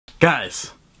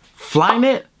Guys,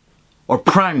 Flyknit or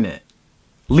PrimeKnit?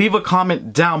 Leave a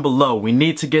comment down below. We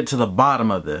need to get to the bottom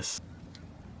of this.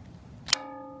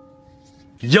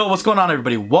 Yo, what's going on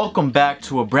everybody? Welcome back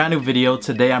to a brand new video.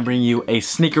 Today I'm bringing you a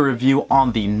sneaker review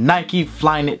on the Nike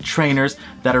Flyknit trainers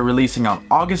that are releasing on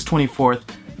August 24th,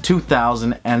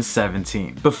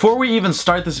 2017. Before we even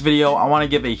start this video, I want to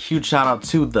give a huge shout out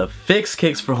to the Fix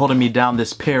Kicks for holding me down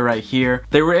this pair right here.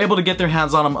 They were able to get their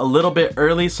hands on them a little bit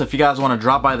early, so if you guys want to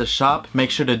drop by the shop, make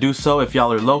sure to do so if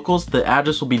y'all are locals. The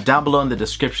address will be down below in the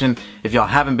description if y'all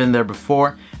haven't been there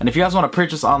before. And if you guys want to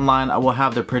purchase online, I will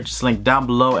have their purchase link down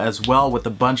below as well with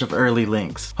a bunch of early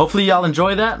links. Hopefully y'all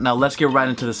enjoy that. Now let's get right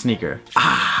into the sneaker.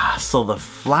 So the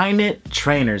Flyknit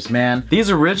trainers, man. These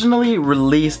originally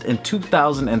released in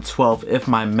 2012 if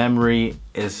my memory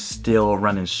is still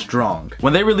running strong.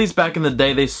 When they released back in the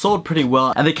day, they sold pretty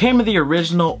well and they came in the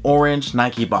original orange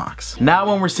Nike box. Now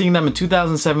when we're seeing them in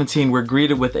 2017, we're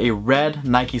greeted with a red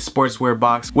Nike sportswear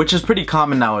box, which is pretty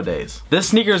common nowadays. This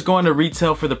sneaker is going to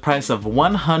retail for the price of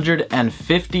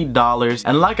 $150,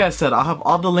 and like I said, I'll have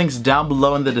all the links down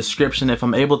below in the description if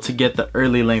I'm able to get the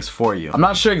early links for you. I'm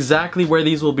not sure exactly where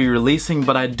these will be releasing,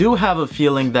 but I do have a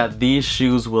feeling that these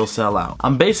shoes will sell out.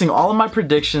 I'm basing all of my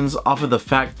predictions off of the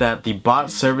fact that the bot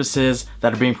services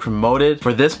that are being promoted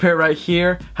for this pair right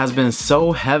here has been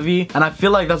so heavy, and I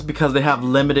feel like that's because they have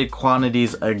limited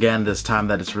quantities again this time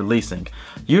that it's releasing.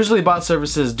 Usually bot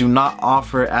services do not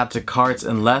offer add to carts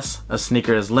unless a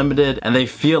sneaker is limited and they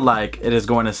feel like it is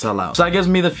going to sell out. So that gives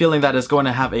me the feeling that it's going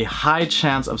to have a high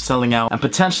chance of selling out and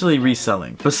potentially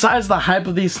reselling. Besides the hype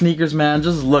of these sneakers, man,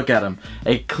 just look at them.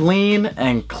 A clean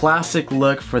and classic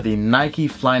look for the Nike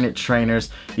Flyknit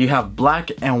trainers. You have black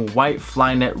and white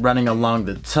Flyknit running along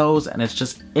the toes, and it's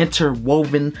just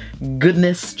interwoven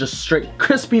goodness, just straight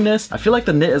crispiness. I feel like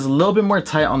the knit is a little bit more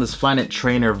tight on this Flyknit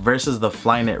trainer versus the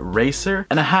Flyknit Racer,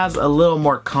 and it has a little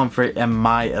more comfort in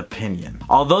my opinion.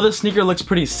 Although the sneaker looks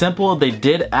pretty simple, they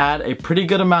did add a pretty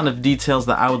good amount of details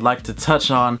that I would like to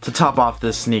touch on to top off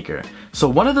this sneaker. So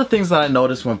one of the things that I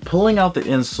noticed when pulling out the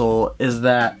insole is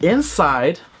that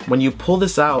inside, when you pull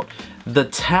this out, the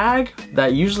tag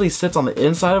that usually sits on the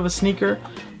inside of a sneaker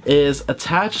is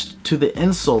attached to the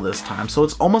insole this time. So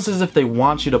it's almost as if they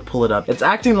want you to pull it up. It's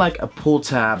acting like a pull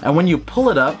tab, and when you pull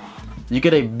it up, you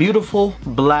get a beautiful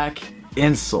black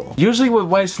insole. Usually with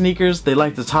white sneakers, they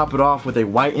like to top it off with a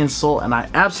white insole, and I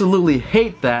absolutely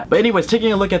hate that. But anyways,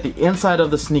 taking a look at the inside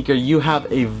of the sneaker, you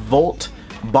have a Volt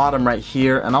bottom right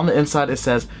here, and on the inside it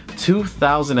says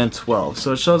 2012.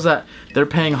 So it shows that they're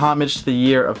paying homage to the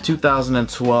year of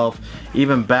 2012,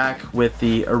 even back with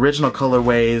the original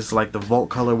colorways like the Volt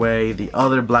colorway, the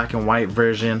other black and white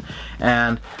version.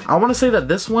 And I want to say that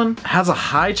this one has a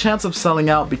high chance of selling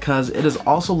out because it is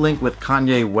also linked with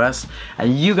Kanye West,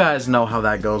 and you guys know how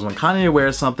that goes. When Kanye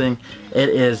wears something, it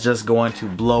is just going to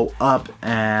blow up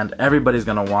and everybody's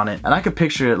gonna want it. And I could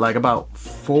picture it like about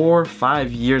 4 or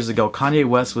 5 years ago, Kanye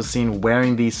West was seen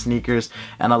wearing these sneakers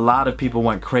and a lot of people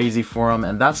went crazy for them,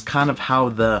 and that's kind of how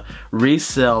the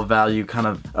resale value kind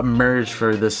of emerged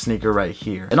for this sneaker right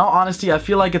here. In all honesty, I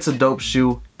feel like it's a dope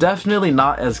shoe. Definitely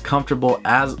not as comfortable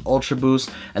as Ultra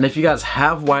Boost, and if you guys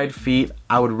have wide feet,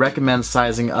 I would recommend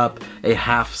sizing up a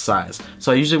half size.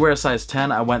 So I usually wear a size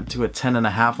 10. I went to a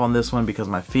 10.5 on this one because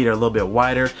my feet are a little bit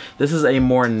wider. This is a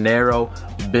more narrow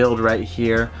build right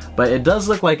here, but it does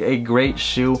look like a great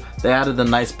shoe. They added a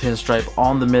nice pinstripe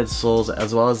on the midsoles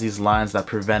as well as these lines that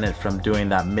prevent it from doing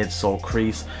that midsole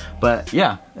crease. But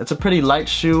yeah, it's a pretty light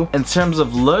shoe. In terms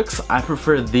of looks, I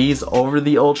prefer these over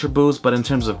the Ultra Boost, but in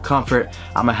terms of comfort,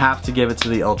 I'm gonna have to give it to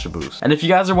the Ultra Boost. And if you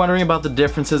guys are wondering about the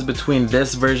differences between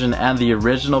this version and the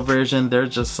original version, there's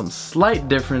just some slight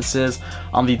differences.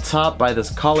 On the top by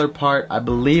this collar part, I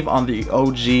believe on the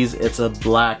OGs it's a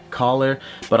black collar,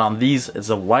 but on these it's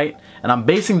a white, and I'm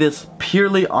basing this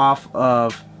purely off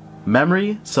of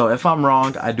memory, so if I'm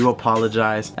wrong, I do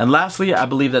apologize. And lastly, I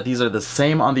believe that these are the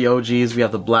same on the OGs. We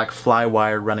have the black fly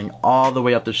wire running all the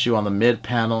way up the shoe on the mid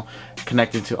panel,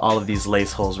 connecting to all of these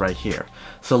lace holes right here.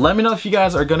 So let me know if you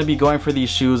guys are going to be going for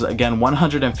these shoes. Again,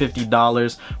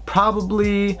 $150,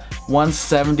 probably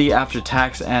 $170 after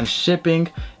tax and shipping.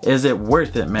 Is it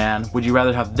worth it, man? Would you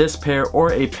rather have this pair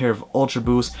or a pair of Ultra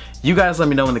Boost? You guys let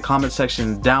me know in the comment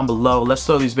section down below. Let's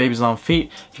throw these babies on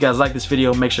feet. If you guys like this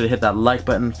video, make sure to hit that like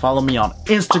button. Follow me on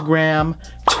Instagram,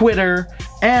 Twitter,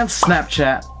 and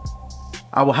Snapchat.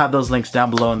 I will have those links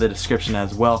down below in the description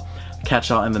as well.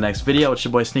 Catch y'all in the next video. It's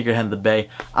your boy SneakerHeadInTheBay.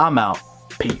 I'm out.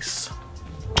 Peace.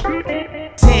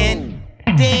 10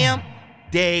 damn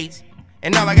days,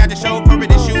 and all I got to show for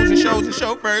it is shoes and shows and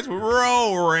chauffeurs with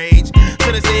road rage.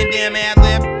 To the same damn ad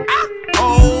lib,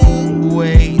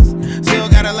 always still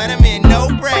got gotta let him in, no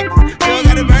practice. Still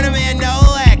gotta burn him in, no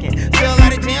lacking. Still a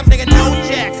lot of jams, nigga, no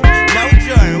Jackson. No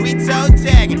Jordan, we toe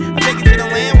tagging. I'm taking to the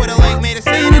land where the lake made of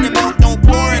sand and the milk don't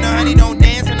pour and the honey don't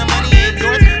dance and the money ain't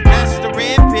yours. That's the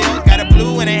red pill. Got a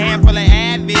blue and a handful of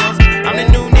Advils. I'm the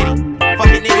new nitty,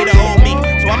 fucking nitty the old me.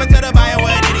 So I'ma tell the buyer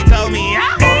what nitty told me.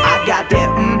 I got that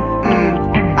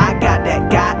I got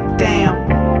that goddamn.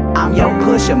 I'm your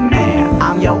pusher man.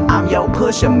 I'm your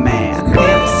pusher man.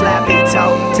 Pimp, slapping,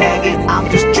 toe tagging. I'm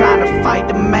just trying to fight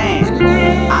the man.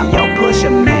 I'm your pusher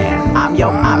man. I'm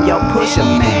your pusher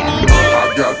man.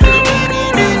 I got that